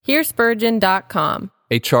HearSpurgeon.com,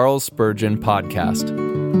 a Charles Spurgeon podcast.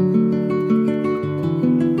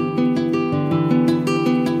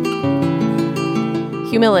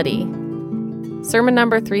 Humility. Sermon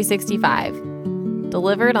number 365.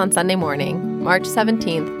 Delivered on Sunday morning, March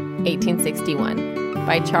 17th, 1861,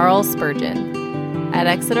 by Charles Spurgeon, at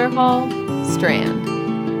Exeter Hall, Strand.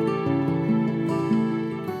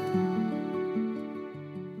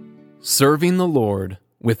 Serving the Lord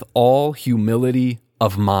with all humility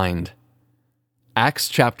of mind. Acts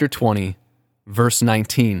chapter 20, verse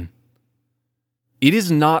 19. It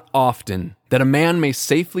is not often that a man may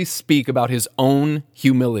safely speak about his own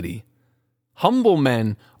humility. Humble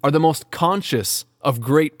men are the most conscious of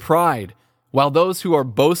great pride, while those who are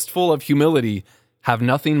boastful of humility have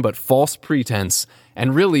nothing but false pretense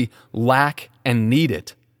and really lack and need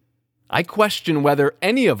it. I question whether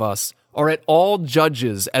any of us are at all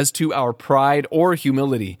judges as to our pride or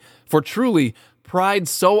humility, for truly, pride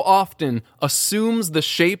so often assumes the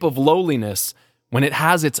shape of lowliness when it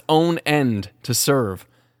has its own end to serve.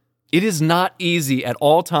 It is not easy at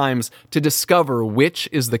all times to discover which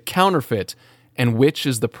is the counterfeit and which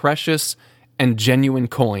is the precious and genuine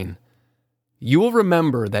coin. You will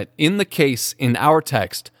remember that in the case in our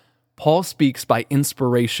text, Paul speaks by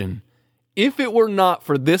inspiration. If it were not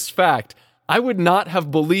for this fact, I would not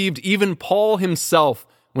have believed even Paul himself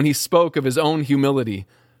when he spoke of his own humility.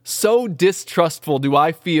 So distrustful do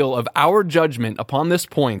I feel of our judgment upon this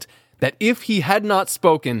point that if he had not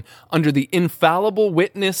spoken under the infallible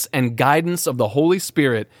witness and guidance of the Holy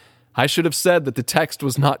Spirit, I should have said that the text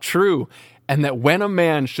was not true, and that when a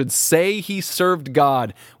man should say he served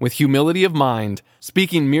God with humility of mind,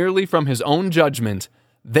 speaking merely from his own judgment,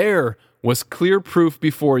 there was clear proof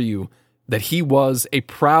before you that he was a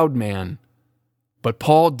proud man. But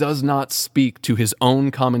Paul does not speak to his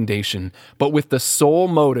own commendation, but with the sole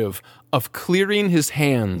motive of clearing his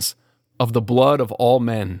hands of the blood of all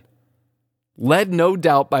men. Led no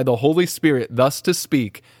doubt by the Holy Spirit thus to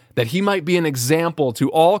speak, that he might be an example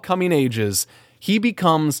to all coming ages, he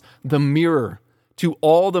becomes the mirror to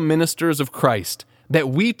all the ministers of Christ, that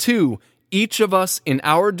we too, each of us in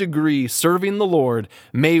our degree serving the Lord,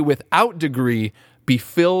 may without degree be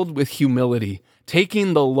filled with humility,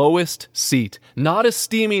 taking the lowest seat, not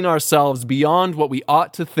esteeming ourselves beyond what we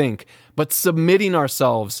ought to think, but submitting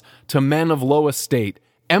ourselves to men of low estate,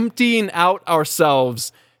 emptying out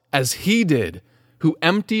ourselves as he did, who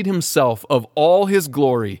emptied himself of all his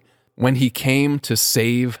glory when he came to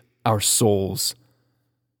save our souls.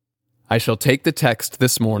 I shall take the text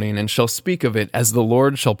this morning and shall speak of it as the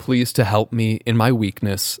Lord shall please to help me in my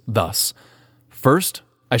weakness thus. First,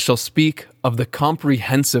 I shall speak of the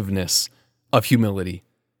comprehensiveness of humility.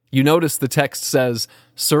 You notice the text says,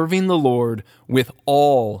 serving the Lord with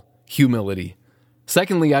all humility.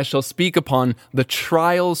 Secondly, I shall speak upon the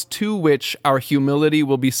trials to which our humility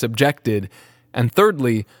will be subjected. And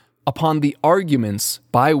thirdly, upon the arguments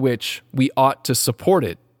by which we ought to support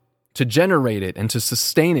it, to generate it, and to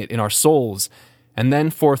sustain it in our souls. And then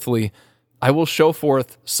fourthly, I will show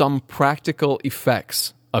forth some practical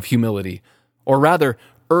effects of humility, or rather,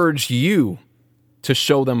 urge you to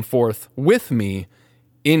show them forth with me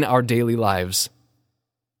in our daily lives.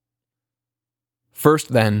 First,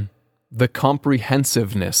 then, the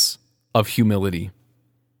comprehensiveness of humility.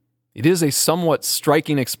 It is a somewhat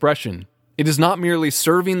striking expression. It is not merely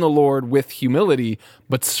serving the Lord with humility,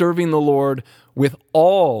 but serving the Lord with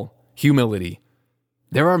all humility.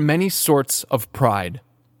 There are many sorts of pride.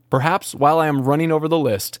 Perhaps while I am running over the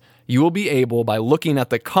list, you will be able, by looking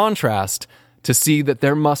at the contrast, to see that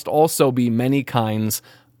there must also be many kinds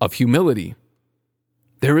of humility.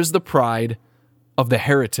 There is the pride of the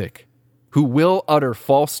heretic, who will utter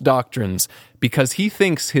false doctrines because he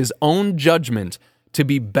thinks his own judgment to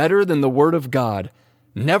be better than the Word of God.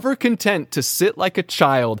 Never content to sit like a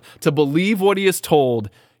child, to believe what he is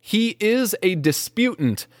told, he is a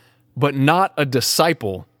disputant, but not a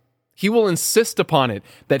disciple. He will insist upon it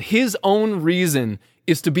that his own reason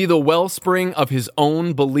is to be the wellspring of his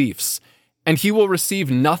own beliefs, and he will receive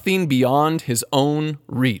nothing beyond his own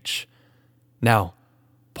reach. Now,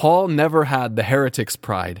 Paul never had the heretic's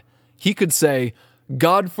pride. He could say,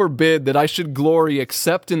 God forbid that I should glory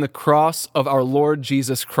except in the cross of our Lord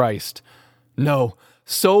Jesus Christ. No,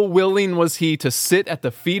 so willing was he to sit at the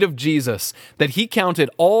feet of Jesus that he counted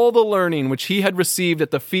all the learning which he had received at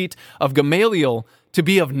the feet of Gamaliel to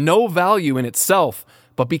be of no value in itself,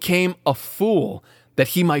 but became a fool that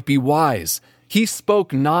he might be wise. He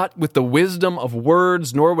spoke not with the wisdom of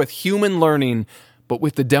words nor with human learning, but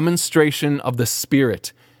with the demonstration of the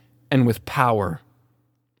Spirit and with power.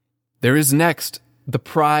 There is next the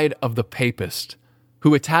pride of the papist,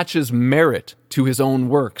 who attaches merit to his own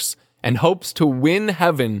works and hopes to win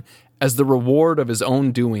heaven as the reward of his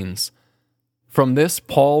own doings. From this,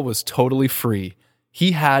 Paul was totally free.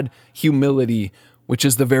 He had humility, which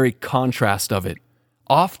is the very contrast of it.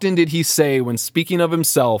 Often did he say, when speaking of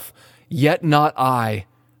himself, "Yet not I,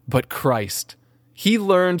 but Christ." He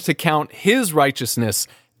learned to count his righteousness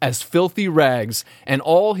as filthy rags, and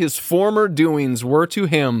all his former doings were to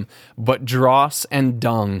him but dross and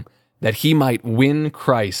dung, that he might win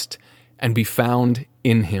Christ and be found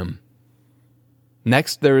in him.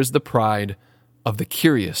 Next, there is the pride of the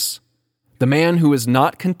curious, the man who is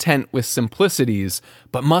not content with simplicities,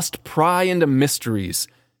 but must pry into mysteries.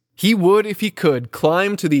 He would, if he could,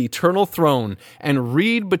 climb to the eternal throne and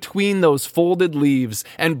read between those folded leaves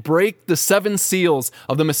and break the 7 seals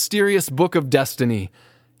of the mysterious book of destiny.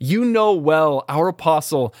 You know well our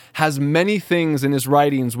apostle has many things in his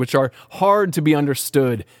writings which are hard to be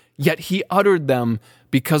understood, yet he uttered them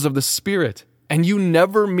because of the Spirit. And you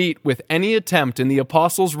never meet with any attempt in the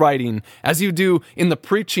apostle's writing, as you do in the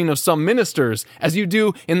preaching of some ministers, as you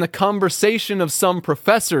do in the conversation of some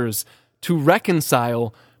professors, to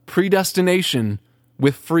reconcile predestination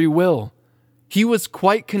with free will. He was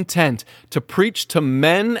quite content to preach to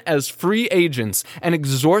men as free agents and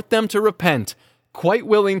exhort them to repent, quite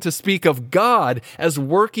willing to speak of God as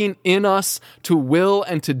working in us to will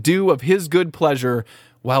and to do of his good pleasure,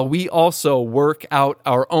 while we also work out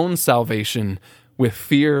our own salvation with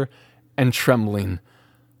fear and trembling.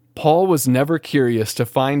 Paul was never curious to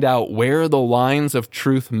find out where the lines of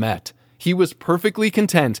truth met. He was perfectly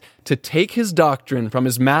content to take his doctrine from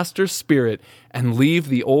his master's spirit and leave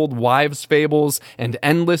the old wives' fables and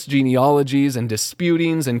endless genealogies and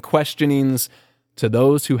disputings and questionings to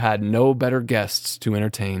those who had no better guests to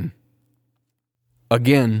entertain.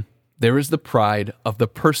 Again, there is the pride of the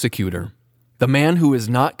persecutor, the man who is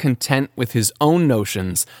not content with his own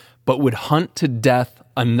notions, but would hunt to death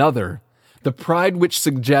another, the pride which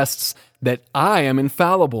suggests that I am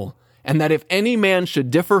infallible, and that if any man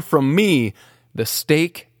should differ from me, the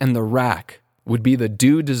stake and the rack would be the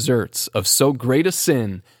due deserts of so great a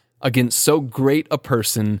sin against so great a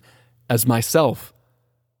person as myself.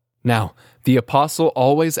 Now, the apostle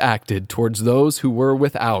always acted towards those who were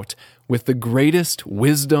without with the greatest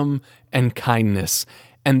wisdom and kindness,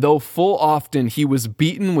 and though full often he was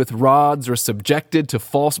beaten with rods or subjected to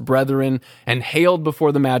false brethren and haled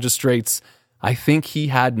before the magistrates, I think he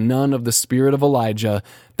had none of the spirit of Elijah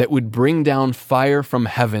that would bring down fire from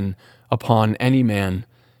heaven upon any man.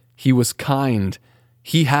 He was kind.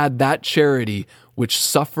 He had that charity which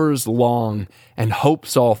suffers long and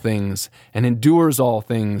hopes all things and endures all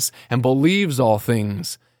things and believes all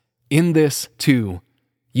things. In this, too,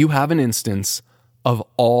 you have an instance of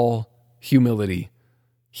all humility.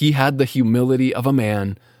 He had the humility of a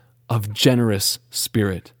man of generous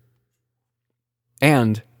spirit.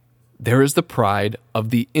 And there is the pride of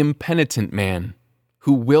the impenitent man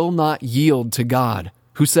who will not yield to God,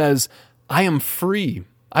 who says, I am free.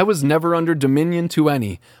 I was never under dominion to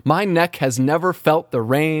any. My neck has never felt the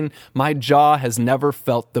rein. My jaw has never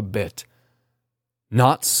felt the bit.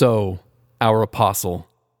 Not so our apostle.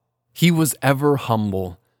 He was ever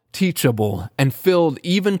humble, teachable, and filled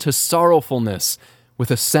even to sorrowfulness with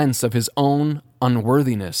a sense of his own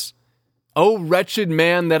unworthiness. O wretched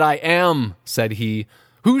man that I am, said he,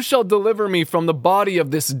 who shall deliver me from the body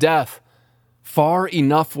of this death? Far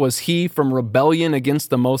enough was he from rebellion against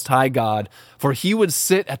the Most High God, for he would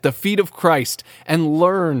sit at the feet of Christ and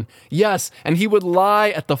learn, yes, and he would lie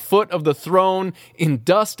at the foot of the throne in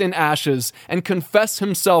dust and ashes and confess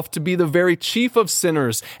himself to be the very chief of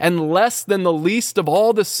sinners and less than the least of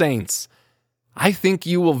all the saints. I think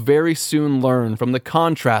you will very soon learn from the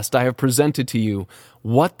contrast I have presented to you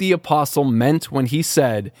what the apostle meant when he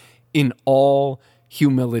said, in all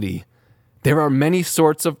humility. There are many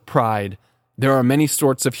sorts of pride. There are many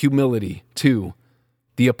sorts of humility, too.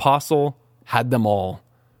 The apostle had them all.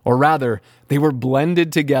 Or rather, they were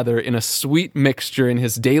blended together in a sweet mixture in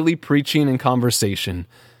his daily preaching and conversation.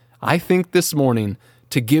 I think this morning,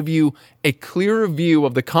 to give you a clearer view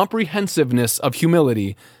of the comprehensiveness of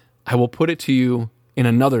humility, I will put it to you in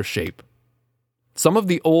another shape. Some of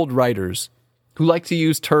the old writers, who like to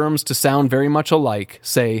use terms to sound very much alike,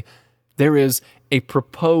 say there is a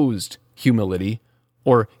proposed humility,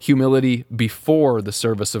 or humility before the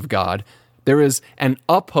service of God. There is an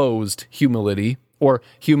opposed humility, or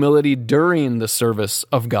humility during the service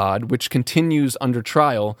of God, which continues under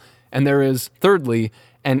trial. And there is, thirdly,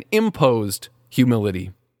 an imposed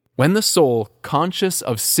humility. When the soul, conscious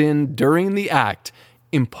of sin during the act,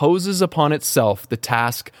 imposes upon itself the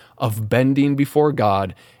task of bending before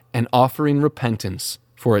God and offering repentance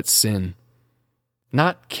for its sin.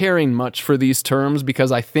 Not caring much for these terms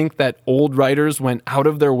because I think that old writers went out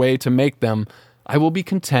of their way to make them, I will be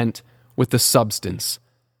content with the substance.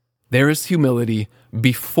 There is humility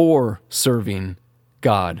before serving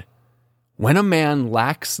God. When a man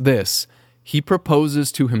lacks this, he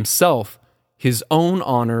proposes to himself his own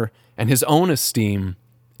honor and his own esteem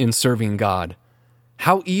in serving God.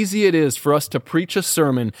 How easy it is for us to preach a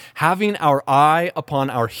sermon having our eye upon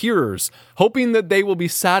our hearers, hoping that they will be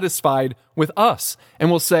satisfied with us and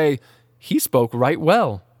will say, "He spoke right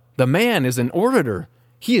well. The man is an orator.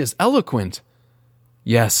 He is eloquent."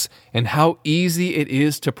 Yes, and how easy it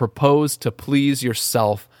is to propose to please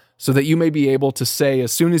yourself so that you may be able to say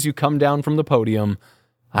as soon as you come down from the podium,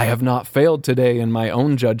 "I have not failed today in my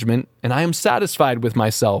own judgment, and I am satisfied with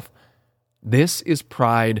myself." This is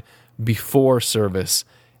pride before service,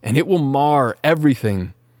 and it will mar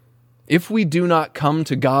everything. If we do not come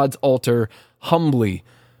to God's altar humbly,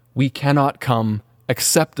 we cannot come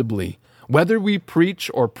acceptably. Whether we preach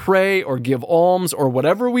or pray or give alms or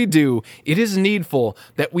whatever we do, it is needful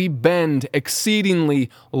that we bend exceedingly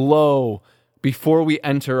low before we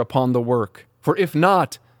enter upon the work. For if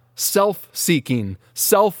not, self-seeking,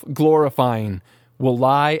 self-glorifying will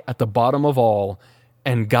lie at the bottom of all,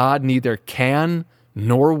 and God neither can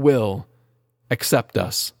nor will accept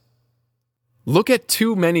us. Look at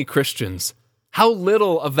too many Christians. How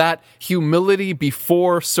little of that humility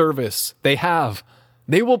before service they have.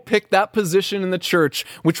 They will pick that position in the church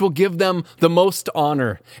which will give them the most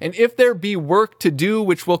honor. And if there be work to do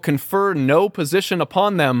which will confer no position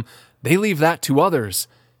upon them, they leave that to others.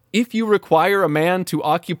 If you require a man to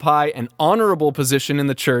occupy an honorable position in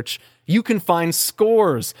the church, you can find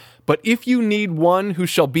scores. But if you need one who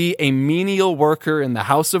shall be a menial worker in the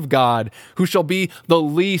house of God, who shall be the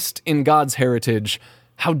least in God's heritage,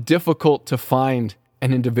 how difficult to find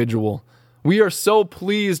an individual. We are so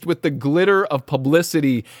pleased with the glitter of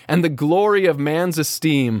publicity and the glory of man's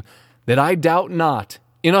esteem that I doubt not,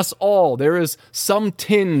 in us all there is some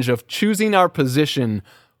tinge of choosing our position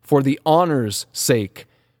for the honor's sake,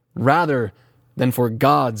 rather than for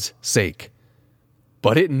God's sake.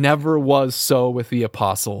 But it never was so with the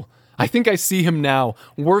apostle. I think I see him now,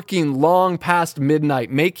 working long past midnight,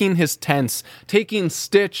 making his tents, taking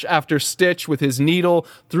stitch after stitch with his needle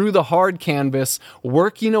through the hard canvas,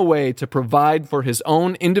 working away to provide for his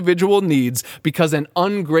own individual needs because an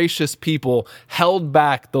ungracious people held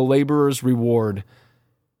back the laborer's reward.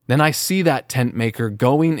 Then I see that tent maker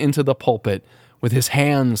going into the pulpit with his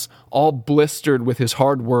hands all blistered with his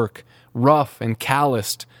hard work, rough and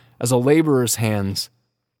calloused as a laborer's hands.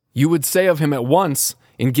 You would say of him at once,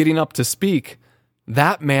 in getting up to speak,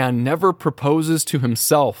 that man never proposes to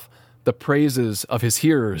himself the praises of his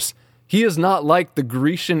hearers. He is not like the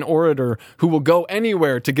Grecian orator who will go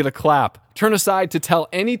anywhere to get a clap, turn aside to tell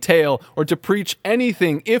any tale or to preach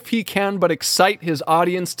anything if he can but excite his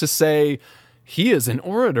audience to say, "He is an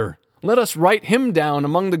orator. Let us write him down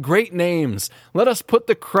among the great names. Let us put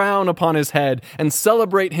the crown upon his head and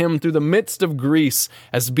celebrate him through the midst of Greece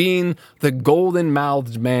as being the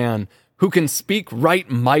golden-mouthed man who can speak right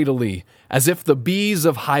mightily, as if the bees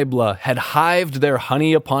of Hybla had hived their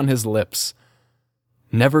honey upon his lips."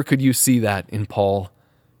 Never could you see that in Paul.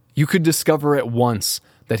 You could discover at once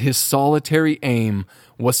that his solitary aim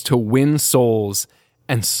was to win souls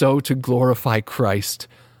and so to glorify Christ.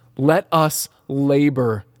 Let us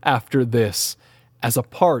labor after this as a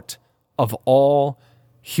part of all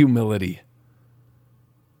humility.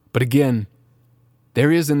 But again,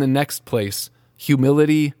 there is in the next place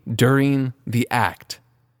humility during the act.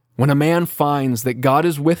 When a man finds that God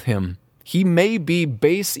is with him, he may be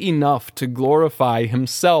base enough to glorify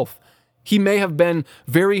himself. He may have been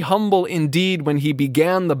very humble indeed when he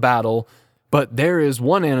began the battle, but there is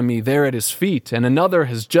one enemy there at his feet, and another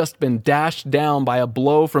has just been dashed down by a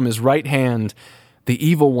blow from his right hand. The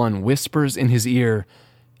evil one whispers in his ear,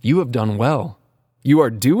 "You have done well. You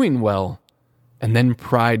are doing well." And then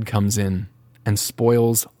pride comes in and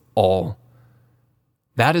spoils all.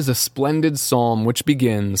 That is a splendid psalm which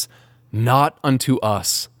begins, "Not unto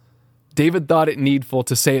us." David thought it needful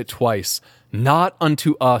to say it twice, "Not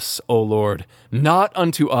unto us, O Lord, not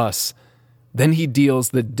unto us." Then he deals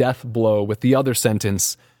the death blow with the other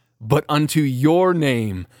sentence, "But unto your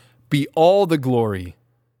name be all the glory."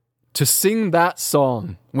 To sing that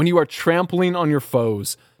song when you are trampling on your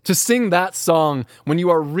foes, to sing that song when you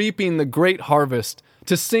are reaping the great harvest,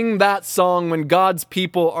 to sing that song when God's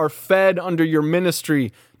people are fed under your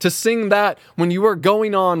ministry, to sing that when you are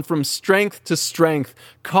going on from strength to strength,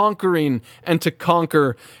 conquering and to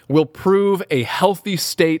conquer, will prove a healthy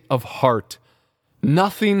state of heart.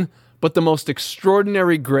 Nothing but the most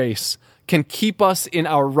extraordinary grace can keep us in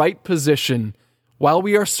our right position while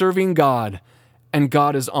we are serving God and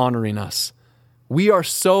God is honoring us. We are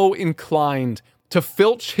so inclined to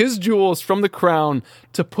filch his jewels from the crown,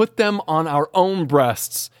 to put them on our own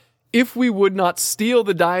breasts. If we would not steal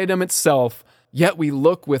the diadem itself, yet we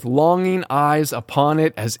look with longing eyes upon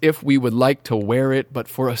it as if we would like to wear it but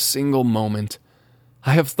for a single moment.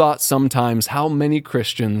 I have thought sometimes how many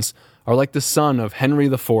Christians are like the son of Henry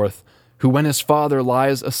IV, who when his father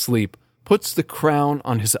lies asleep, puts the crown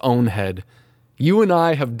on his own head. You and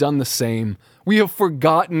I have done the same. We have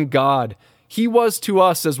forgotten God. He was to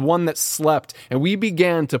us as one that slept, and we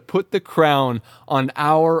began to put the crown on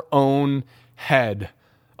our own head.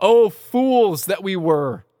 Oh, fools that we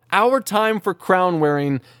were! Our time for crown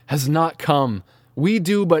wearing has not come. We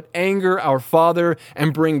do but anger our Father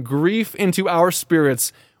and bring grief into our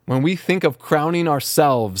spirits when we think of crowning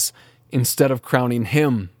ourselves instead of crowning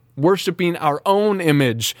Him, worshiping our own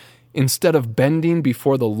image instead of bending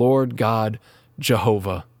before the Lord God,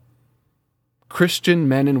 Jehovah. Christian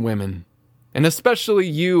men and women, and especially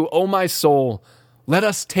you, O my soul, let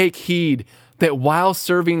us take heed that while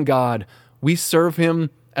serving God, we serve Him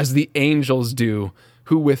as the angels do,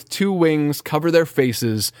 who with 2 wings cover their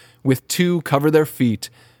faces, with 2 cover their feet,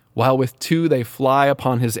 while with 2 they fly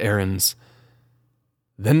upon His errands.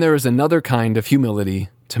 Then there is another kind of humility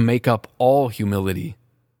to make up all humility.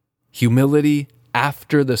 Humility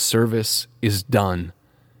after the service is done.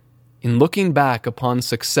 In looking back upon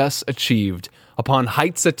success achieved, upon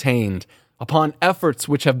heights attained, upon efforts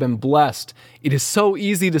which have been blessed, it is so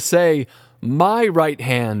easy to say, "My right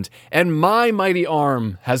hand and my mighty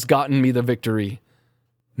arm has gotten me the victory."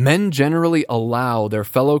 Men generally allow their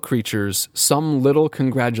fellow creatures some little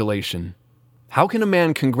congratulation. How can a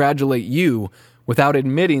man congratulate you without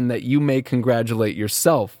admitting that you may congratulate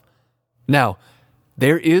yourself? Now,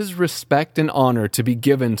 there is respect and honor to be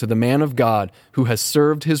given to the man of God who has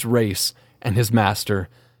served his race and his master.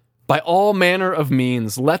 By all manner of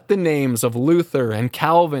means, let the names of Luther and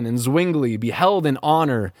Calvin and Zwingli be held in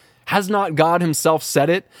honor. Has not God himself said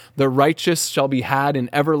it? The righteous shall be had in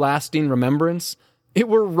everlasting remembrance. It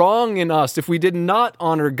were wrong in us if we did not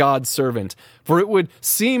honor God's servant, for it would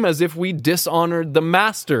seem as if we dishonored the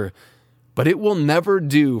master. But it will never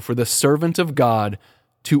do for the servant of God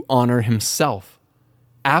to honor himself.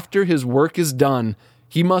 After his work is done,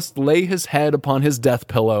 he must lay his head upon his death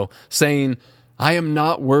pillow, saying, "I am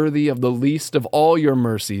not worthy of the least of all your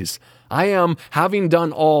mercies. I am, having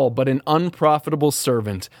done all, but an unprofitable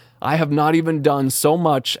servant. I have not even done so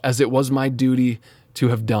much as it was my duty to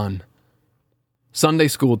have done." Sunday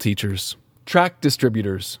school teachers, tract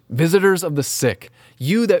distributors, visitors of the sick,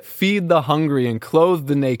 you that feed the hungry and clothe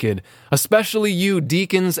the naked, especially you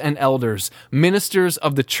deacons and elders, ministers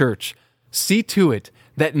of the church, see to it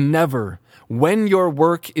that never, when your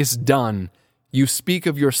work is done, you speak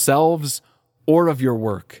of yourselves or of your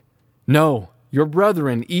work. No, your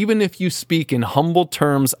brethren, even if you speak in humble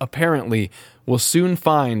terms apparently, will soon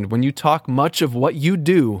find when you talk much of what you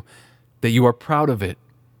do that you are proud of it.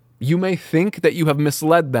 You may think that you have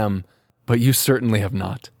misled them, but you certainly have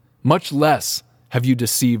not. Much less have you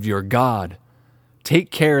deceived your God.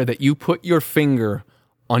 Take care that you put your finger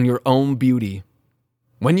on your own beauty.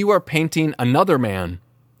 When you are painting another man,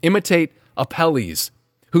 imitate Apelles,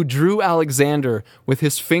 who drew Alexander with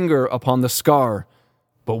his finger upon the scar.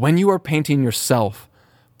 But when you are painting yourself,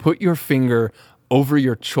 put your finger over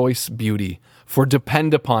your choice beauty, for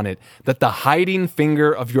depend upon it that the hiding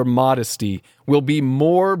finger of your modesty will be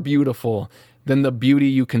more beautiful than the beauty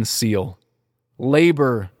you conceal.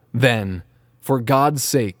 Labor, then, for God's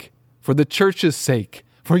sake, for the church's sake,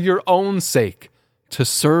 for your own sake, to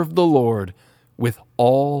serve the Lord with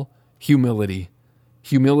all humility.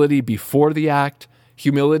 Humility before the act,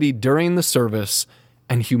 humility during the service,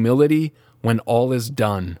 and humility when all is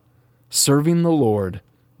done. Serving the Lord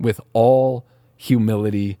with all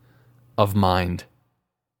humility of mind.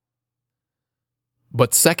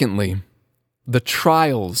 But secondly, the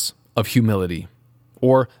trials of humility,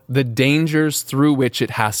 or the dangers through which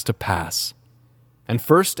it has to pass. And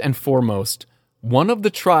first and foremost, one of the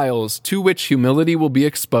trials to which humility will be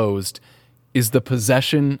exposed is the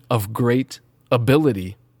possession of great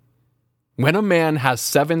ability. When a man has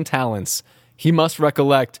 7 talents, he must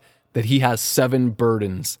recollect that he has 7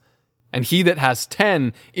 burdens. And he that has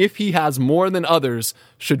 10, if he has more than others,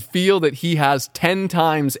 should feel that he has 10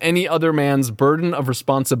 times any other man's burden of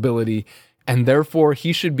responsibility, and therefore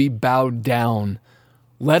he should be bowed down.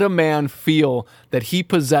 Let a man feel that he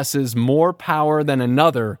possesses more power than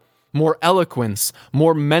another, more eloquence,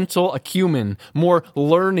 more mental acumen, more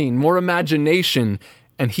learning, more imagination,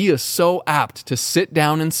 and he is so apt to sit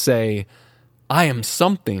down and say, "I am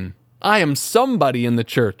something. I am somebody in the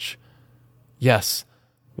church." Yes,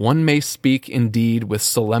 one may speak indeed with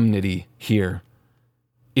solemnity here.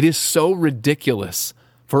 It is so ridiculous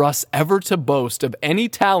for us ever to boast of any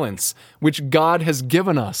talents which God has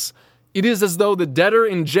given us. It is as though the debtor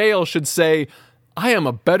in jail should say, I am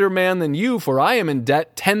a better man than you, for I am in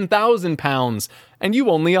debt 10,000 pounds, and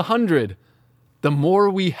you only 100. The more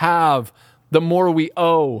we have, the more we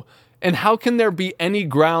owe. And how can there be any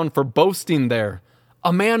ground for boasting there?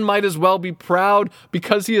 A man might as well be proud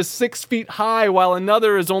because he is 6 feet high, while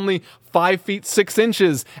another is only 5 feet 6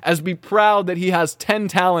 inches, as be proud that he has 10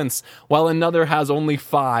 talents, while another has only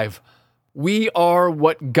 5. We are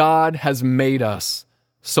what God has made us,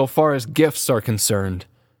 so far as gifts are concerned.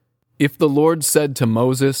 If the Lord said to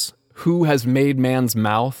Moses, "Who has made man's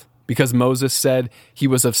mouth?" because Moses said he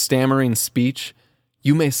was of stammering speech,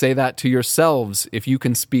 you may say that to yourselves if you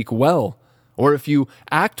can speak well. Or if you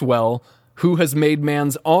act well, who has made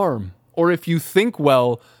man's arm? Or if you think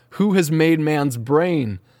well, who has made man's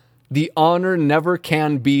brain? The honor never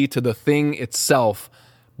can be to the thing itself,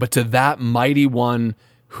 but to that mighty one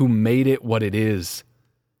who made it what it is.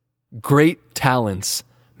 Great talents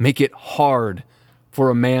make it hard for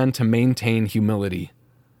a man to maintain humility.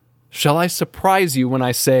 Shall I surprise you when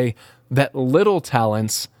I say that little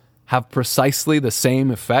talents have precisely the same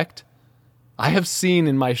effect? I have seen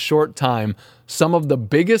in my short time some of the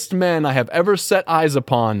biggest men I have ever set eyes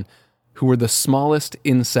upon who were the smallest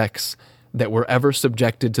insects that were ever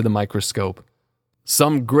subjected to the microscope.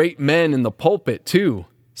 Some great men in the pulpit, too,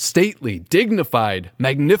 stately, dignified,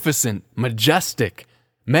 magnificent, majestic,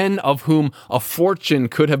 men of whom a fortune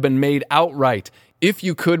could have been made outright if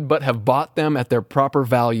you could but have bought them at their proper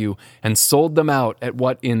value and sold them out at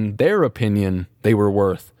what, in their opinion, they were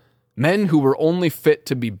worth. Men who were only fit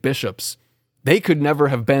to be bishops. They could never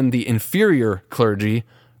have been the inferior clergy.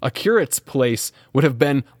 A curate's place would have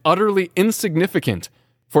been utterly insignificant,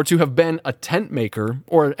 for to have been a tent maker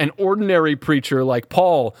or an ordinary preacher like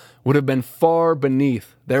Paul would have been far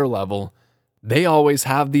beneath their level. They always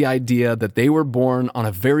have the idea that they were born on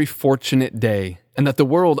a very fortunate day, and that the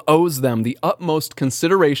world owes them the utmost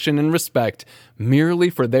consideration and respect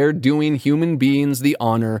merely for their doing human beings the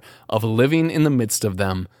honor of living in the midst of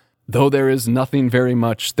them, though there is nothing very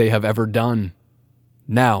much they have ever done.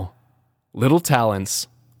 Now, little talents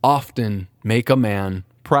often make a man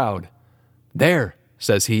proud. There,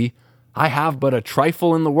 says he, I have but a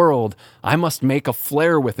trifle in the world. I must make a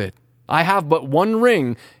flare with it. I have but one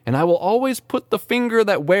ring, and I will always put the finger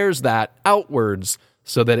that wears that outwards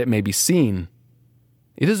so that it may be seen.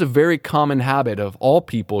 It is a very common habit of all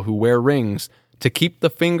people who wear rings to keep the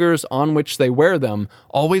fingers on which they wear them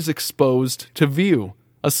always exposed to view,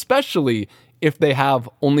 especially if they have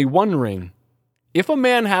only one ring. If a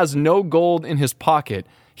man has no gold in his pocket,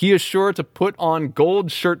 he is sure to put on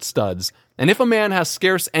gold shirt studs, and if a man has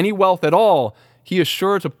scarce any wealth at all, he is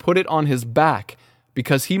sure to put it on his back,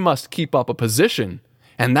 because he must keep up a position,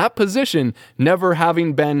 and that position never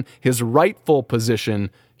having been his rightful position,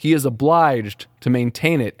 he is obliged to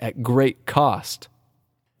maintain it at great cost.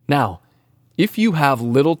 Now, if you have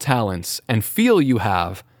little talents and feel you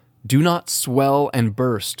have, do not swell and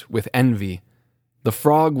burst with envy. The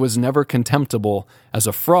frog was never contemptible as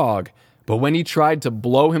a frog, but when he tried to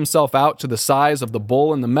blow himself out to the size of the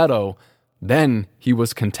bull in the meadow, then he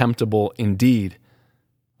was contemptible indeed.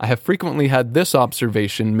 I have frequently had this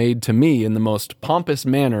observation made to me in the most pompous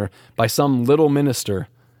manner by some little minister.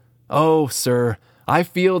 "Oh, sir, I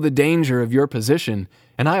feel the danger of your position,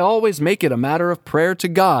 and I always make it a matter of prayer to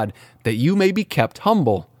God that you may be kept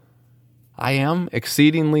humble." I am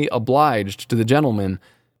exceedingly obliged to the gentleman,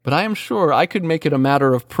 but I am sure I could make it a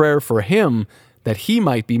matter of prayer for him that he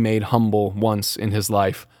might be made humble once in his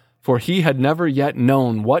life, for he had never yet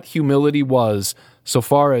known what humility was so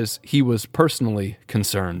far as he was personally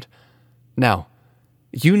concerned. Now,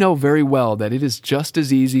 you know very well that it is just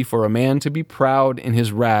as easy for a man to be proud in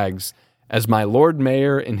his rags as my Lord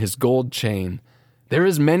Mayor in his gold chain. There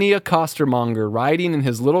is many a costermonger riding in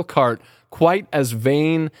his little cart quite as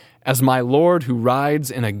vain as my lord who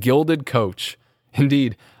rides in a gilded coach.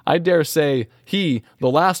 Indeed, I dare say he, the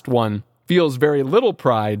last one, feels very little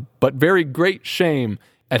pride, but very great shame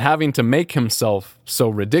at having to make himself so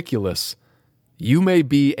ridiculous. You may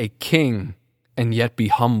be a king and yet be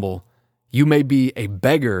humble. You may be a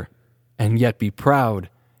beggar and yet be proud.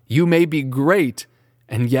 You may be great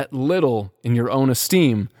and yet little in your own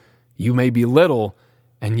esteem. You may be little,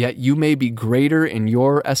 and yet you may be greater in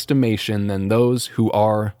your estimation than those who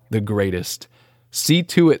are the greatest. See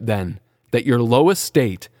to it, then, that your low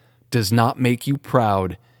estate does not make you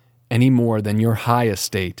proud any more than your high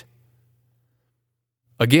estate.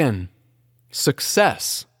 Again,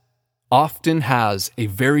 success often has a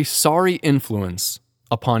very sorry influence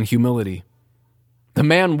upon humility. The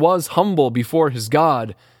man was humble before his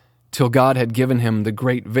God, till God had given him the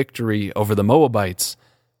great victory over the Moabites.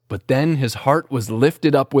 But then his heart was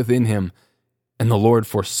lifted up within him, and the Lord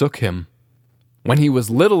forsook him. When he was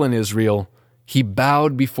little in Israel, he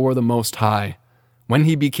bowed before the Most High. When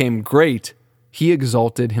he became great, he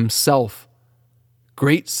exalted himself.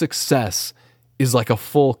 Great success is like a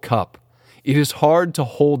full cup. It is hard to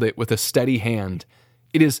hold it with a steady hand.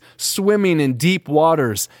 It is swimming in deep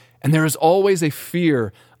waters, and there is always a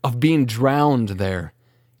fear of being drowned there.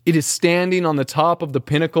 It is standing on the top of the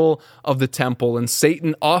pinnacle of the temple, and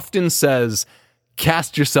Satan often says,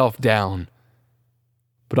 "Cast yourself down."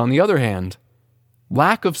 But on the other hand,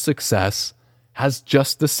 lack of success has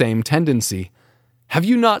just the same tendency. Have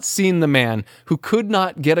you not seen the man who could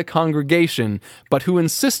not get a congregation, but who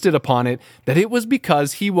insisted upon it that it was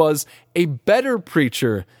because he was a better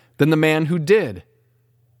preacher than the man who did?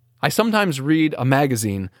 I sometimes read a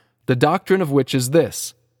magazine, the doctrine of which is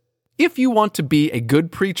this: if you want to be a good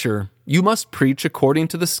preacher, you must preach according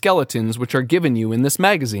to the skeletons which are given you in this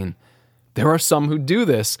magazine. There are some who do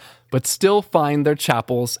this, but still find their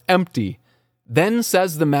chapels empty. Then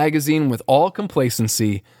says the magazine with all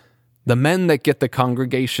complacency, the men that get the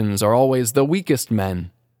congregations are always the weakest men.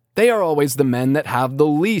 They are always the men that have the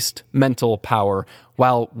least mental power,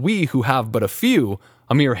 while we who have but a few,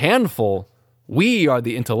 a mere handful, we are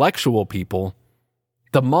the intellectual people.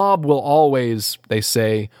 The mob will always, they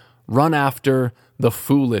say, run after the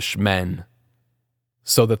foolish men.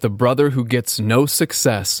 So that the brother who gets no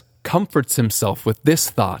success comforts himself with this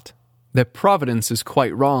thought, that providence is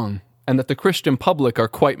quite wrong, and that the Christian public are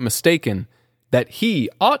quite mistaken, that he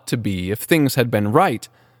ought to be, if things had been right,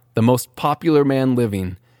 the most popular man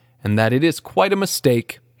living, and that it is quite a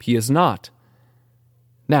mistake he is not.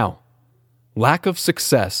 Now, lack of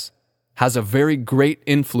success has a very great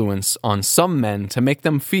influence on some men to make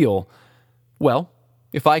them feel, well,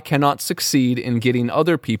 if I cannot succeed in getting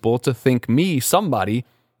other people to think me somebody,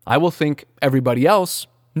 I will think everybody else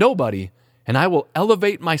nobody, and I will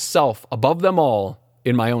elevate myself above them all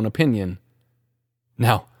in my own opinion.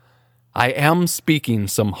 Now, I am speaking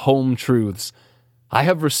some home truths. I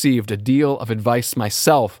have received a deal of advice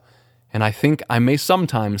myself, and I think I may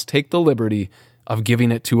sometimes take the liberty of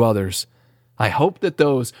giving it to others. I hope that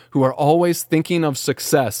those who are always thinking of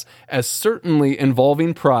success as certainly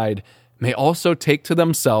involving pride may also take to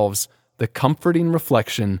themselves the comforting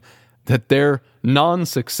reflection that their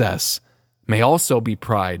non-success may also be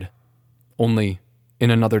pride, only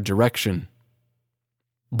in another direction.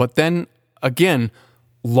 But then, again,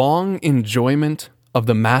 long enjoyment of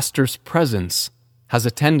the Master's presence has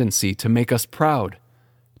a tendency to make us proud.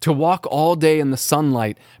 To walk all day in the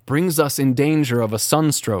sunlight brings us in danger of a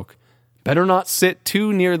sunstroke. Better not sit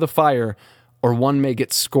too near the fire, or one may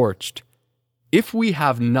get scorched. If we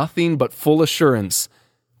have nothing but full assurance,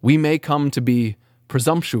 we may come to be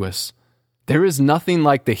presumptuous. There is nothing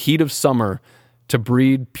like the heat of summer to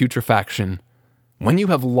breed putrefaction. When you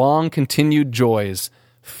have long continued joys,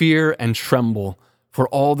 fear and tremble for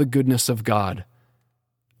all the goodness of God.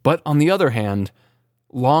 But on the other hand,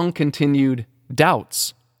 long continued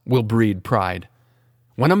doubts will breed pride.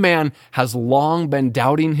 When a man has long been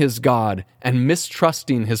doubting his God and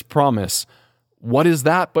mistrusting his promise, what is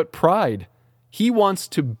that but pride? He wants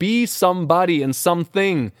to be somebody and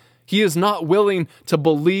something. He is not willing to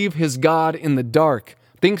believe his God in the dark.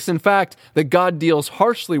 Thinks, in fact, that God deals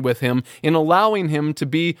harshly with him in allowing him to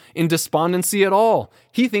be in despondency at all.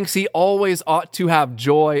 He thinks he always ought to have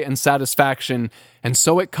joy and satisfaction, and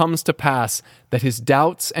so it comes to pass that his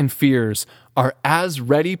doubts and fears are as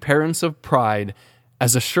ready parents of pride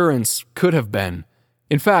as assurance could have been.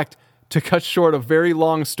 In fact, to cut short a very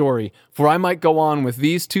long story, for I might go on with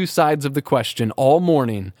these two sides of the question all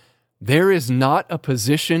morning, there is not a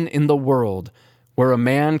position in the world where a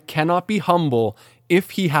man cannot be humble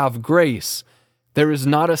if he have grace. There is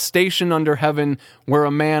not a station under heaven where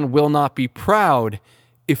a man will not be proud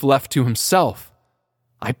if left to himself.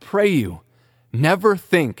 I pray you, never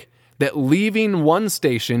think that leaving one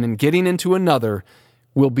station and getting into another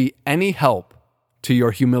will be any help to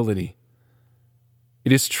your humility.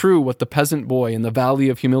 It is true what the peasant boy in the valley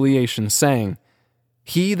of humiliation sang,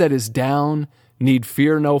 "He that is down need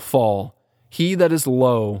fear no fall, he that is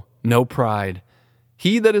low no pride.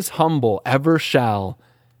 He that is humble ever shall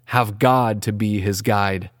have God to be his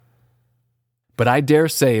guide." But I dare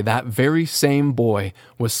say that very same boy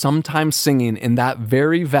was sometimes singing in that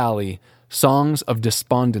very valley songs of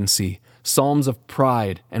despondency, psalms of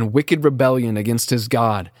pride and wicked rebellion against his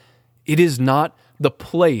God. It is not the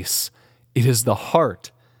place, it is the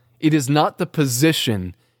heart. It is not the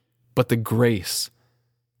position, but the grace.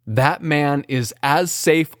 That man is as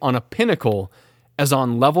safe on a pinnacle as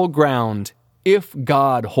on level ground if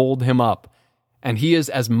God hold him up, and he is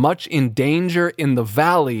as much in danger in the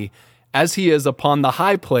valley as he is upon the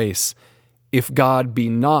high place if God be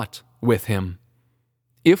not with him.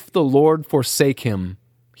 If the Lord forsake him,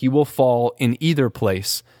 he will fall in either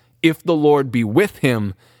place. If the Lord be with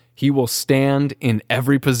him, he will stand in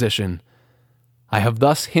every position. I have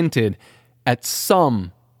thus hinted at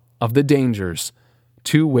some of the dangers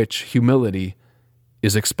to which humility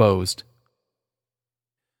is exposed.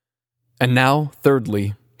 And now,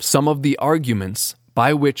 thirdly, some of the arguments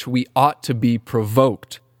by which we ought to be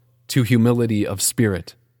provoked to humility of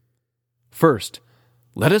spirit. First,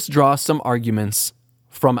 let us draw some arguments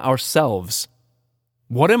from ourselves.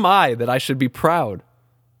 What am I that I should be proud?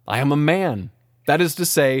 I am a man, that is to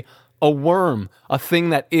say, a worm, a thing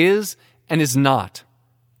that is and is not.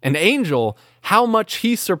 An angel, how much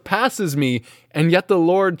he surpasses me, and yet the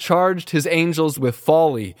Lord charged his angels with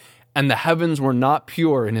folly, and the heavens were not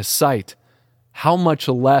pure in his sight. How much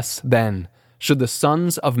less, then, should the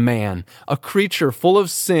sons of man, a creature full of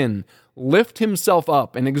sin, lift himself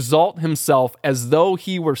up and exalt himself as though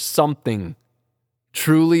he were something?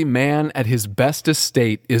 Truly, man at his best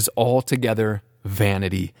estate is altogether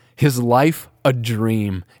vanity, his life a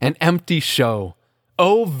dream, an empty show.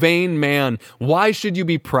 O vain man, why should you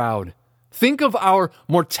be proud? Think of our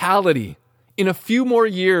mortality. In a few more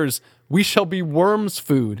years, we shall be worms'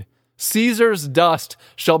 food. Caesar's dust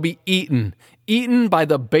shall be eaten by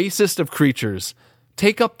the basest of creatures.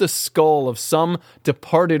 Take up the skull of some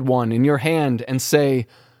departed one in your hand and say,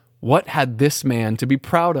 what had this man to be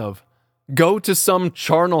proud of? Go to some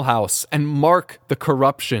charnel house and mark the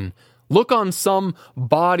corruption. Look on some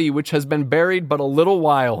body which has been buried but a little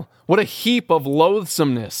while. What a heap of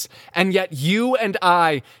loathsomeness! And yet you and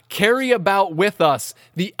I carry about with us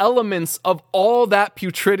the elements of all that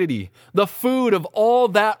putridity, the food of all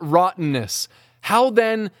that rottenness. How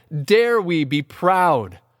then dare we be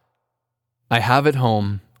proud? I have at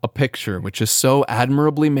home a picture which is so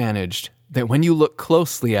admirably managed that when you look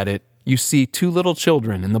closely at it, you see two little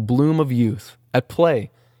children in the bloom of youth, at play,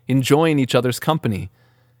 enjoying each other's company.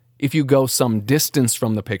 If you go some distance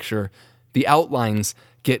from the picture, the outlines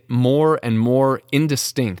get more and more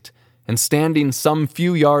indistinct, and standing some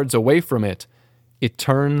few yards away from it, it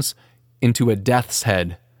turns into a death's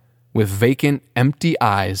head, with vacant, empty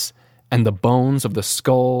eyes, and the bones of the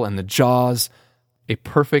skull and the jaws, a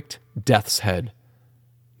perfect death's head.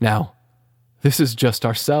 Now, this is just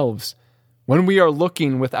ourselves. When we are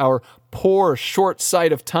looking with our poor, short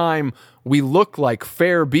sight of time, we look like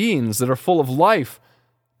fair beings that are full of life.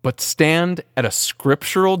 But stand at a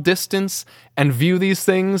scriptural distance and view these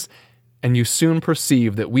things, and you soon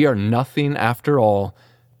perceive that we are nothing after all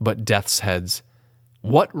but death's heads.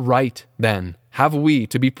 What right, then, have we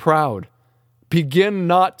to be proud? Begin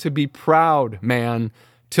not to be proud, man,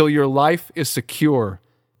 till your life is secure,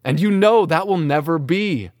 and you know that will never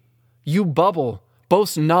be. You bubble,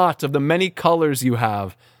 boast not of the many colors you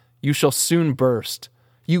have. You shall soon burst.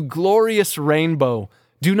 You glorious rainbow,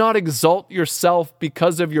 do not exalt yourself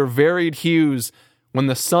because of your varied hues. When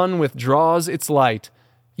the sun withdraws its light,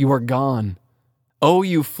 you are gone. O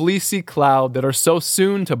you fleecy cloud that are so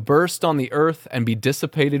soon to burst on the earth and be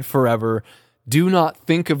dissipated forever, do not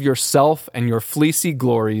think of yourself and your fleecy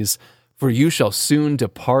glories, for you shall soon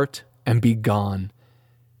depart and be gone.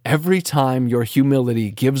 Every time your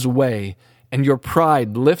humility gives way and your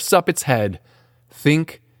pride lifts up its head,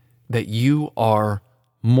 think that you are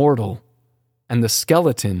mortal, and the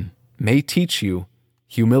skeleton may teach you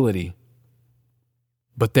humility.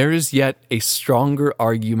 But there is yet a stronger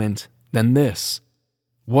argument than this.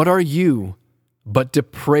 What are you but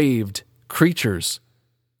depraved creatures?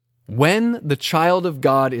 When the child of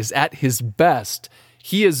God is at his best,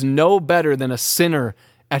 he is no better than a sinner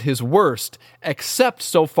at his worst, except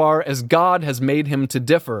so far as God has made him to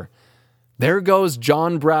differ. There goes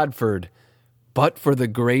John Bradford, but for the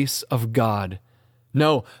grace of God.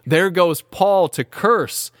 No, there goes Paul to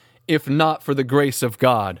curse, if not for the grace of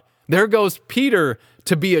God. There goes Peter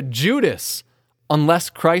to be a Judas, unless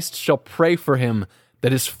Christ shall pray for him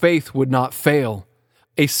that his faith would not fail.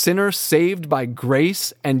 A sinner saved by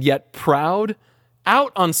grace and yet proud?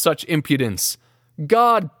 Out on such impudence!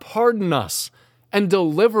 God pardon us and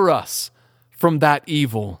deliver us from that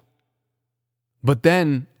evil. But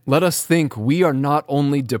then let us think we are not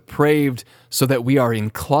only depraved so that we are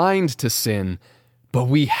inclined to sin, but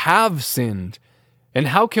we have sinned. And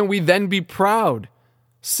how can we then be proud?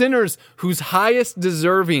 Sinners whose highest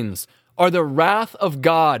deservings are the wrath of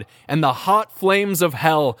God and the hot flames of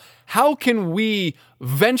hell. How can we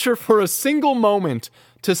venture for a single moment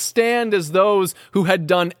to stand as those who had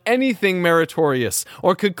done anything meritorious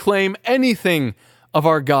or could claim anything of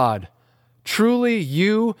our God? Truly,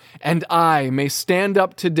 you and I may stand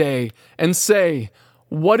up today and say,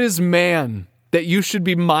 what is man that you should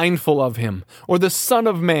be mindful of him, or the Son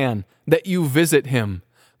of Man that you visit him?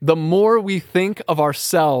 The more we think of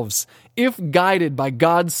ourselves, if guided by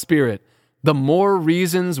God's Spirit, the more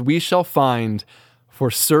reasons we shall find for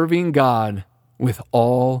serving God with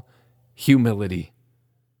all humility.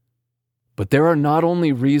 But there are not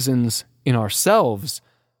only reasons in ourselves,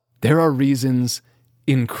 there are reasons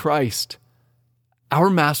in Christ. Our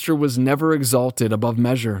Master was never exalted above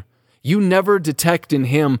measure. You never detect in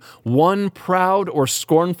him one proud or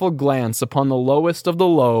scornful glance upon the lowest of the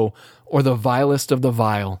low or the vilest of the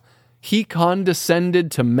vile. He condescended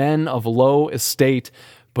to men of low estate,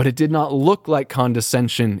 but it did not look like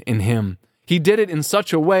condescension in him. He did it in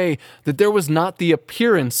such a way that there was not the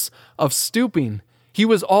appearance of stooping. He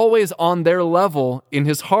was always on their level in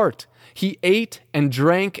his heart. He ate and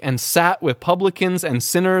drank and sat with publicans and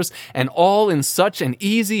sinners, and all in such an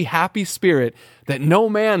easy, happy spirit that no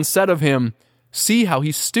man said of him, "See how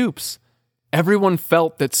he stoops." Everyone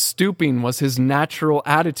felt that stooping was his natural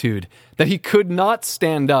attitude, that he could not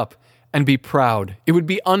stand up and be proud. It would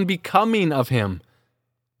be unbecoming of him.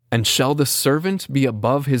 And shall the servant be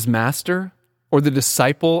above his master, or the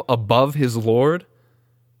disciple above his Lord?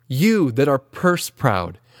 You that are purse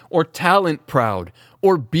proud, or talent proud,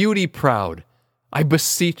 or beauty proud, I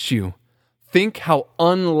beseech you, think how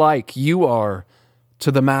unlike you are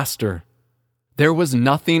to the Master. There was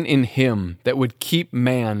nothing in him that would keep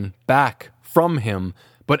man back from him,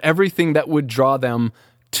 but everything that would draw them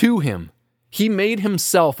to him. He made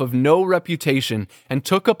himself of no reputation and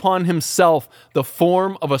took upon himself the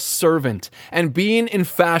form of a servant, and being in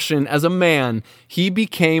fashion as a man, he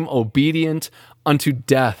became obedient unto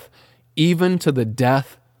death, even to the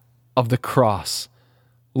death of the cross.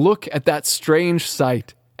 Look at that strange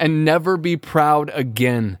sight and never be proud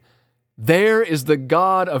again. There is the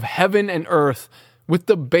God of heaven and earth with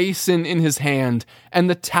the basin in his hand and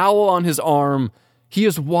the towel on his arm. He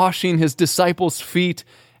is washing his disciples' feet,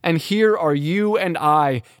 and here are you and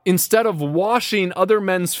I. Instead of washing other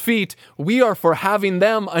men's feet, we are for having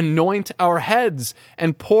them anoint our heads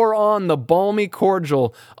and pour on the balmy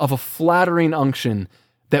cordial of a flattering unction,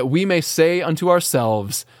 that we may say unto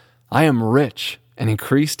ourselves, I am rich and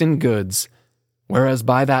increased in goods, whereas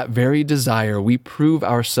by that very desire we prove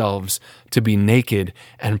ourselves to be naked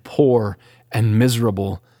and poor and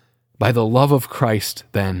miserable. By the love of Christ,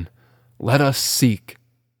 then, let us seek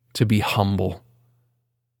to be humble.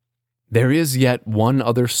 There is yet one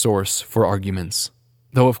other source for arguments,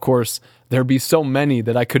 though of course there be so many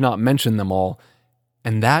that I could not mention them all,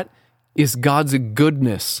 and that is God's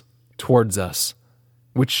goodness towards us,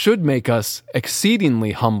 which should make us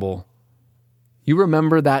exceedingly humble. You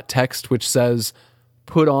remember that text which says,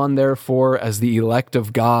 "Put on, therefore, as the elect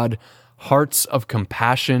of God, hearts of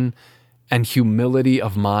compassion and humility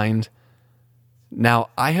of mind." Now,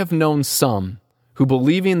 I have known some who,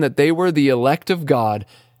 believing that they were the elect of God,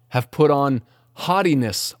 have put on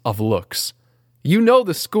haughtiness of looks. You know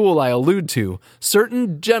the school I allude to,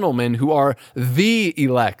 certain gentlemen who are the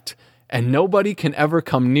elect, and nobody can ever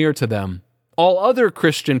come near to them. All other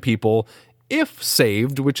Christian people, if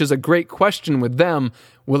saved, which is a great question with them,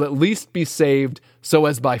 will at least be saved so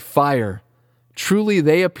as by fire. Truly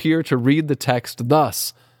they appear to read the text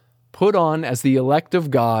thus: put on as the elect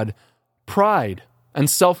of God pride and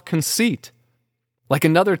self-conceit. Like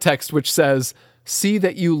another text which says, see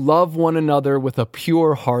that you love one another with a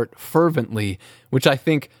pure heart fervently, which I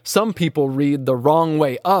think some people read the wrong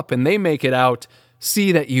way up, and they make it out,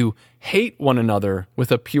 see that you hate one another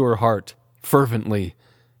with a pure heart fervently.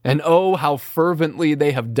 And oh, how fervently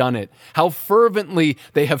they have done it. How fervently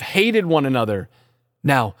they have hated one another.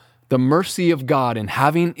 Now, the mercy of God in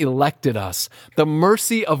having elected us, the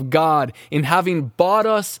mercy of God in having bought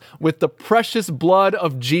us with the precious blood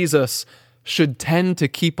of Jesus, should tend to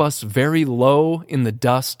keep us very low in the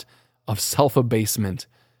dust of self-abasement.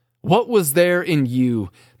 What was there in you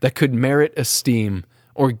that could merit esteem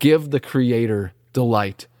or give the Creator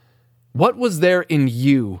delight? What was there in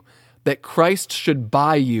you that Christ should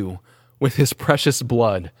buy you with his precious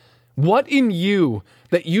blood? What in you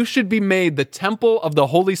that you should be made the temple of the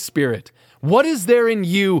Holy Spirit? What is there in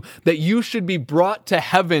you that you should be brought to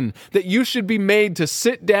heaven, that you should be made to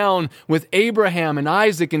sit down with Abraham and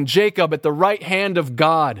Isaac and Jacob at the right hand of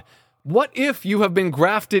God? What if you have been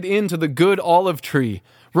grafted into the good olive tree,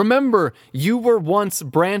 Remember, you were once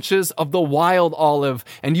branches of the wild olive,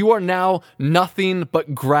 and you are now nothing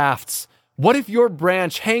but grafts. What if your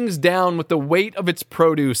branch hangs down with the weight of its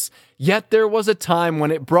produce? Yet there was a time when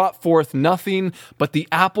it brought forth nothing but the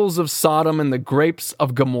apples of Sodom and the grapes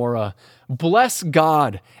of Gomorrah. Bless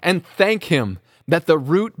God and thank Him that the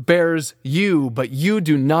root bears you, but you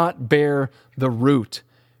do not bear the root.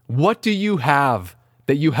 What do you have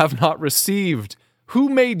that you have not received? Who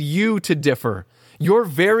made you to differ? Your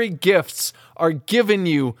very gifts are given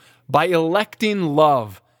you by electing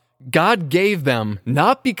love. God gave them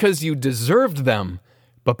not because you deserved them,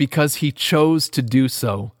 but because He chose to do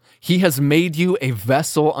so. He has made you a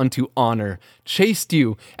vessel unto honor, chased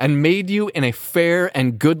you, and made you in a fair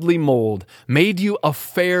and goodly mold, made you a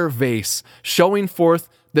fair vase, showing forth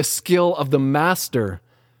the skill of the master.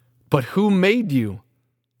 But who made you?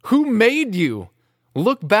 Who made you?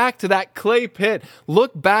 Look back to that clay pit.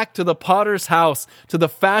 Look back to the potter's house, to the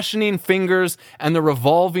fashioning fingers and the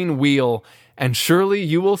revolving wheel, and surely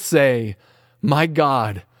you will say, My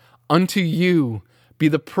God, unto you be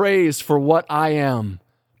the praise for what I am.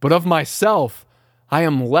 But of myself, I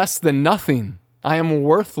am less than nothing. I am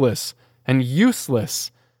worthless and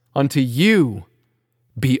useless. Unto you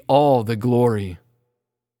be all the glory.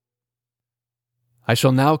 I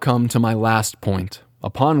shall now come to my last point,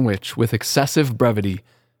 upon which, with excessive brevity,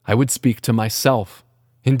 I would speak to myself.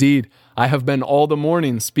 Indeed, I have been all the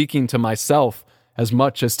morning speaking to myself as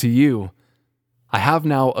much as to you. I have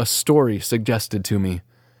now a story suggested to me.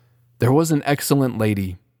 There was an excellent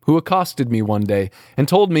lady who accosted me one day and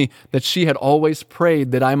told me that she had always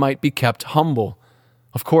prayed that I might be kept humble.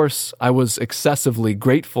 Of course, I was excessively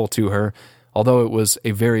grateful to her, although it was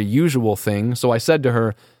a very usual thing, so I said to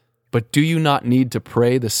her, But do you not need to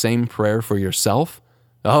pray the same prayer for yourself?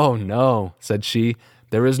 Oh, no, said she,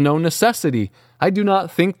 there is no necessity. I do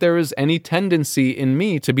not think there is any tendency in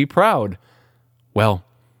me to be proud. Well,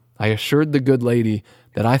 I assured the good lady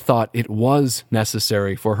that I thought it was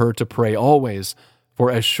necessary for her to pray always,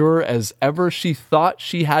 for as sure as ever she thought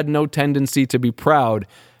she had no tendency to be proud,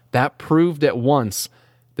 that proved at once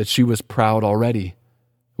that she was proud already.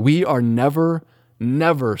 We are never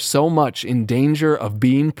so much in danger of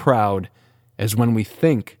being proud as when we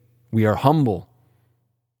think we are humble.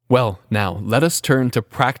 Well, now, let us turn to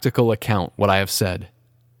practical account what I have said.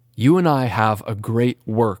 You and I have a great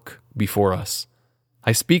work before us.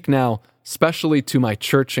 I speak now specially to my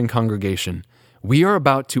church and congregation. We are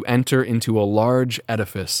about to enter into a large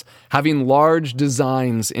edifice, having large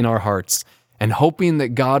designs in our hearts, and hoping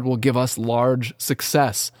that God will give us large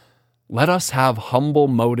success. Let us have humble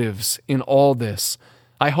motives in all this.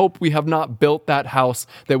 I hope we have not built that house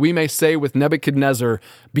that we may say with Nebuchadnezzar,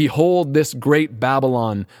 Behold this great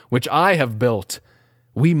Babylon, which I have built.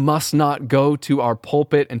 We must not go to our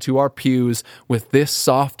pulpit and to our pews with this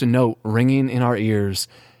soft note ringing in our ears.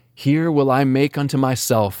 Here will I make unto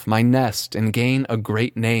myself my nest and gain a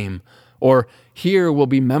great name. Or here will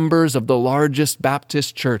be members of the largest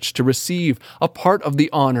Baptist church to receive a part of the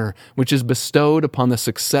honor which is bestowed upon the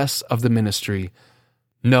success of the ministry.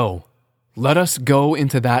 No. Let us go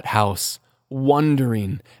into that house,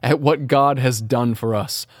 wondering at what God has done for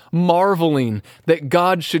us, marveling that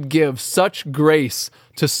God should give such grace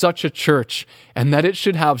to such a church, and that it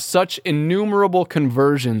should have such innumerable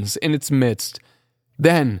conversions in its midst.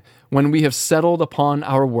 Then, when we have settled upon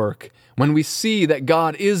our work, when we see that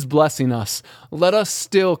God is blessing us, let us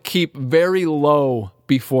still keep very low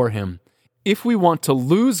before Him. If we want to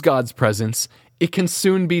lose God's presence, it can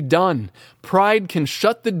soon be done. Pride can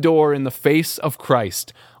shut the door in the face of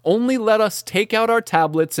Christ. Only let us take out our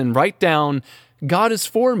tablets and write down, God is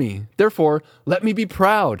for me, therefore let me be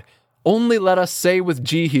proud. Only let us say with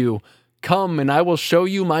Jehu, Come and I will show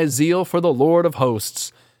you my zeal for the Lord of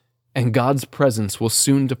hosts. And God's presence will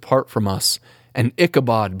soon depart from us, and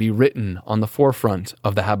Ichabod be written on the forefront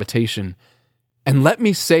of the habitation. And let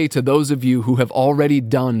me say to those of you who have already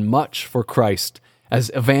done much for Christ, as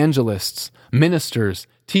evangelists, ministers,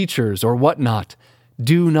 teachers, or whatnot,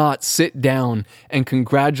 do not sit down and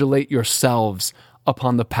congratulate yourselves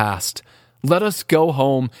upon the past. Let us go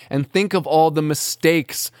home and think of all the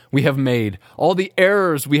mistakes we have made, all the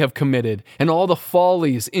errors we have committed, and all the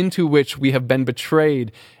follies into which we have been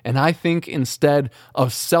betrayed. And I think instead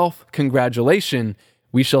of self-congratulation,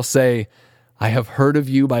 we shall say, I have heard of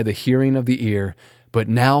you by the hearing of the ear, but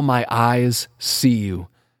now my eyes see you.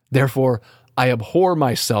 Therefore, I abhor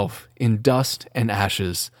myself in dust and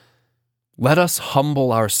ashes. Let us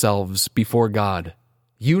humble ourselves before God.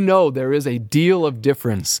 You know there is a deal of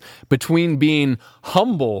difference between being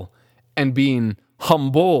humble and being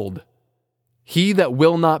humbled. He that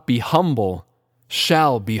will not be humble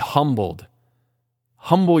shall be humbled.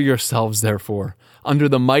 Humble yourselves, therefore, under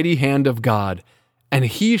the mighty hand of God, and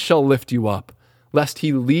he shall lift you up, lest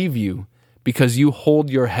he leave you, because you hold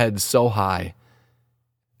your heads so high.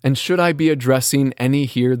 And should I be addressing any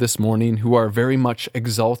here this morning who are very much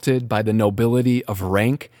exalted by the nobility of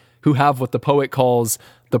rank, who have what the poet calls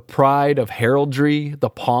the pride of heraldry, the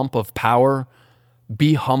pomp of power?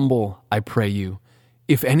 Be humble, I pray you.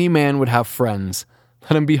 If any man would have friends,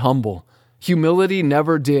 let him be humble. Humility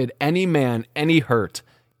never did any man any hurt.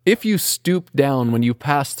 If you stoop down when you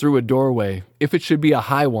pass through a doorway, if it should be a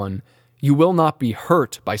high one, you will not be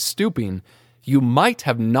hurt by stooping. You might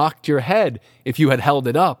have knocked your head if you had held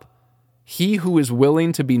it up. He who is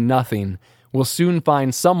willing to be nothing will soon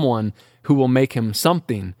find someone who will make him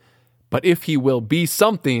something. But if he will be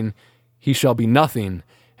something, he shall be nothing,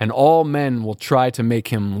 and all men will try to make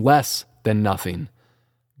him less than nothing.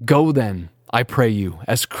 Go then, I pray you,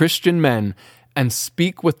 as Christian men, and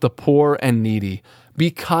speak with the poor and needy.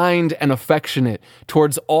 Be kind and affectionate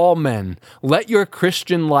towards all men. Let your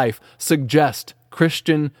Christian life suggest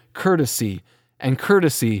Christian courtesy, and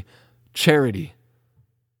courtesy, charity.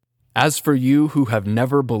 As for you who have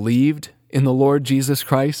never believed in the Lord Jesus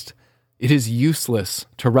Christ, it is useless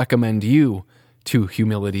to recommend you to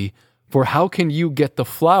humility, for how can you get the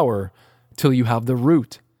flower till you have the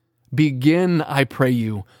root? Begin, I pray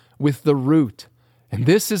you, with the root. And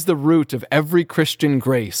this is the root of every Christian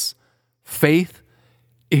grace: faith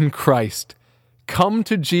in Christ. Come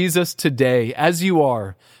to Jesus today as you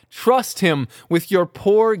are. Trust him with your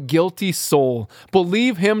poor, guilty soul.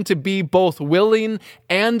 Believe him to be both willing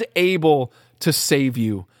and able to save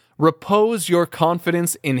you. Repose your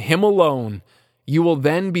confidence in him alone. You will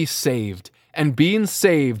then be saved. And being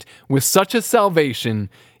saved with such a salvation,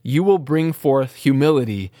 you will bring forth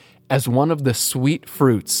humility as one of the sweet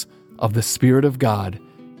fruits of the Spirit of God,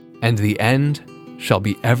 and the end shall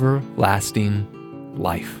be everlasting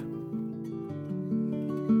life.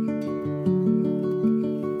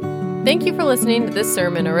 Thank you for listening to this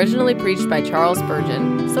sermon originally preached by Charles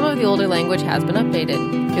Spurgeon. Some of the older language has been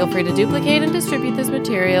updated. Feel free to duplicate and distribute this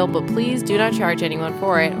material, but please do not charge anyone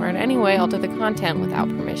for it or in any way alter the content without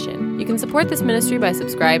permission. You can support this ministry by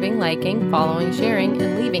subscribing, liking, following, sharing,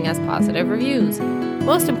 and leaving us positive reviews.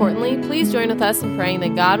 Most importantly, please join with us in praying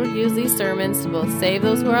that God would use these sermons to both save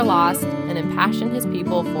those who are lost and impassion his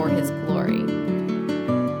people for his glory.